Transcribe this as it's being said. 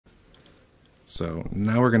So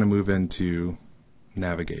now we're going to move into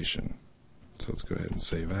navigation. So let's go ahead and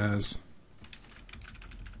save as.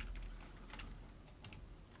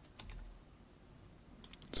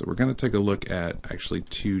 So we're going to take a look at actually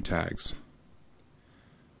two tags.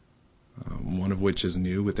 One of which is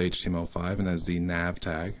new with HTML5, and that's the Nav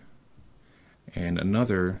Tag. And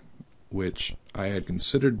another which I had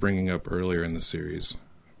considered bringing up earlier in the series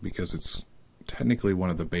because it's technically one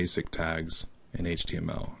of the basic tags in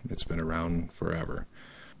HTML. It's been around forever.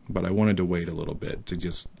 But I wanted to wait a little bit to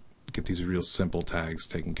just get these real simple tags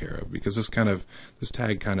taken care of, because this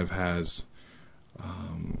tag kind of has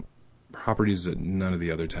properties that none of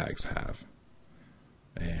the other tags have.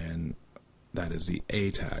 And that is the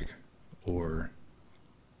A tag, or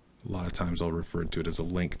a lot of times I'll refer to it as a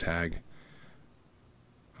link tag.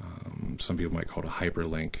 Some people might call it a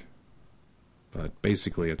hyperlink, but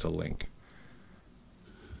basically it's a link.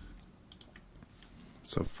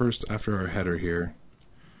 So first, after our header here,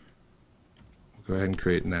 we'll go ahead and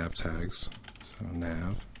create nav tags. So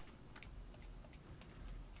nav.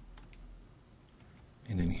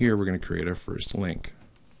 And in here we're going to create our first link.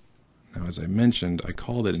 Now, as I mentioned, I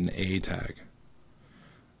called it an A tag.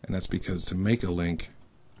 And that's because to make a link,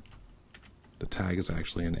 the tag is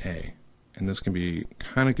actually an A. And this can be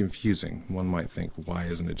kind of confusing. One might think, why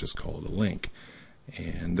isn't it just called a link?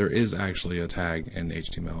 And there is actually a tag in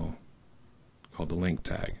HTML called the link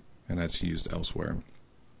tag, and that's used elsewhere.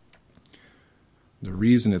 The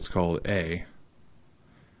reason it's called A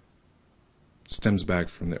stems back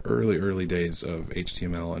from the early days of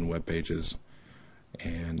HTML and web pages,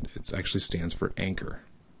 and it actually stands for anchor.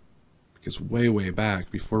 Because way back,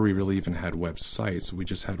 before we really even had websites, we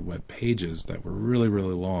just had web pages that were really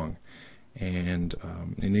long. And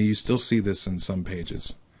you still see this in some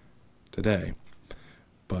pages today.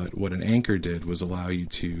 But what an anchor did was allow you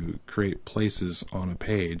to create places on a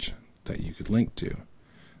page that you could link to.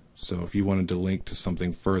 So if you wanted to link to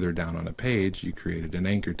something further down on a page, you created an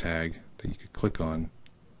anchor tag that you could click on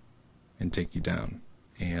and take you down.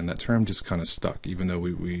 And that term just kind of stuck, even though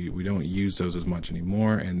we don't use those as much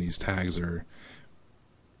anymore, and these tags are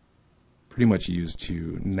pretty much used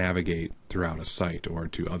to navigate throughout a site or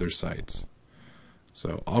to other sites.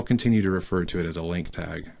 So I'll continue to refer to it as a link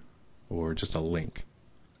tag, or just a link.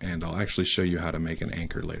 And I'll actually show you how to make an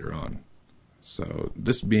anchor later on. So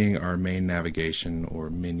this being our main navigation or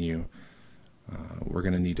menu, we're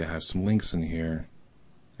going to need to have some links in here,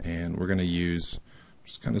 and we're going to use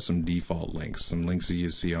just kind of some default links, some links that you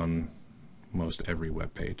see on most every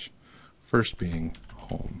web page. First being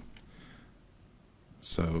home.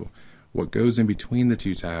 So what goes in between the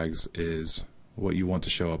two tags is what you want to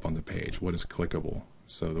show up on the page, what is clickable.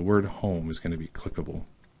 So the word home is going to be clickable.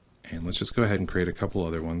 And let's just go ahead and create a couple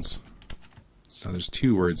other ones. So there's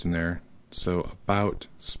two words in there. So about,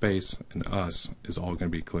 space, and us is all going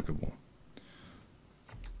to be clickable.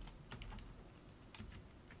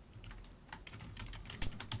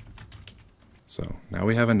 So now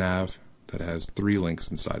we have a nav that has three links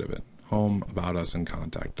inside of it: home, about us, and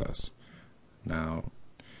contact us. Now,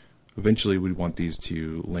 eventually we'd want these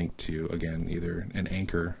to link to, again, either an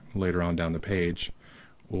anchor later on down the page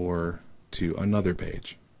or to another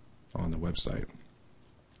page on the website.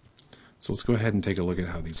 So let's go ahead and take a look at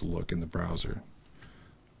how these look in the browser.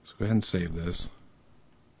 So go ahead and save this.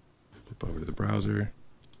 Flip over to the browser,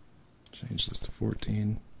 change this to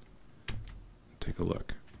 14, and take a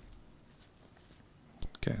look.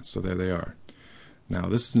 Okay, so there they are. Now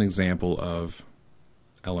this is an example of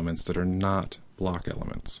elements that are not block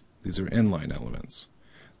elements. These are inline elements.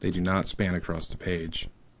 They do not span across the page.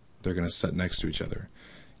 They're going to sit next to each other,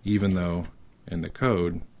 even though in the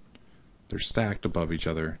code they're stacked above each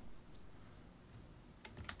other.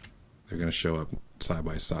 They're going to show up side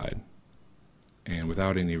by side and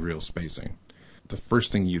without any real spacing. The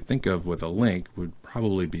first thing you think of with a link would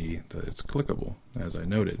probably be that it's clickable, as I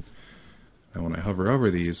noted. And when I hover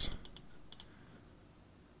over these,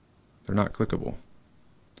 they're not clickable.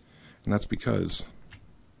 And that's because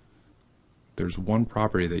there's one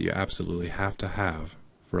property that you absolutely have to have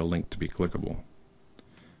for a link to be clickable,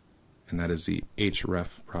 and that is the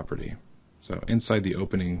href property. So inside the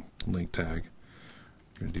opening link tag,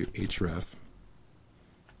 we're going to do href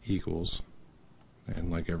equals,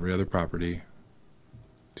 and like every other property,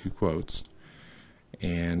 2 quotes,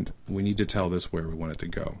 and we need to tell this where we want it to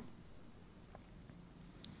go.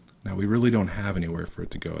 Now we really don't have anywhere for it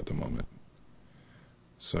to go at the moment.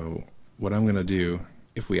 So what I'm going to do,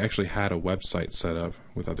 if we actually had a website set up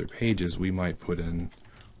with other pages, we might put in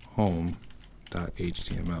home.html.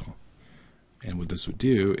 And what this would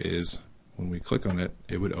do is when we click on it,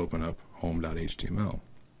 it would open up home.html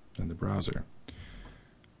in the browser.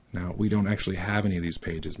 Now, we don't actually have any of these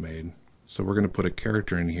pages made, so we're going to put a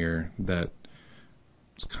character in here that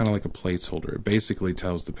is kind of like a placeholder. It basically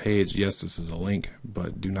tells the page, yes, this is a link,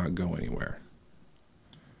 but do not go anywhere.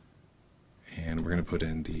 And we're going to put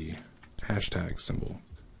in the hashtag symbol.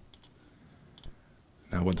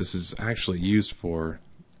 Now, what this is actually used for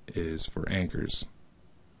is for anchors.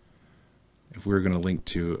 If we're going to link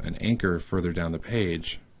to an anchor further down the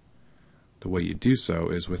page, the way you do so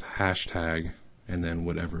is with hashtag and then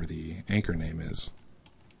whatever the anchor name is.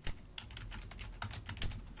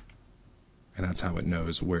 And that's how it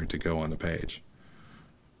knows where to go on the page.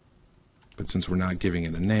 But since we're not giving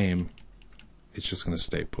it a name, it's just going to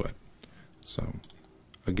stay put. So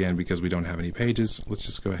again, because we don't have any pages, let's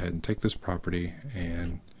just go ahead and take this property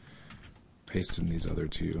and paste in these other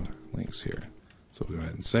two links here. So we'll go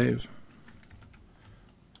ahead and save.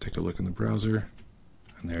 Take a look in the browser,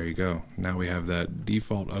 and there you go. Now we have that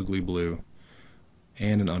default ugly blue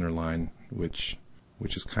and an underline, which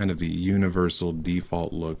is kind of the universal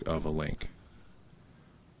default look of a link.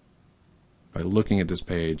 By looking at this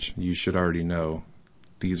page, you should already know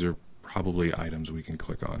these are probably items we can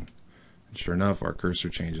click on. And sure enough, our cursor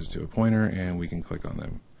changes to a pointer and we can click on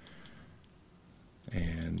them.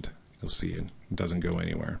 And you'll see it doesn't go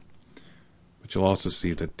anywhere. But you'll also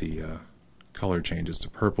see that the color changes to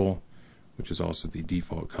purple, which is also the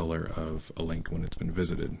default color of a link when it's been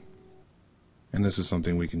visited. And this is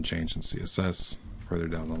something we can change in CSS further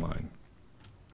down the line.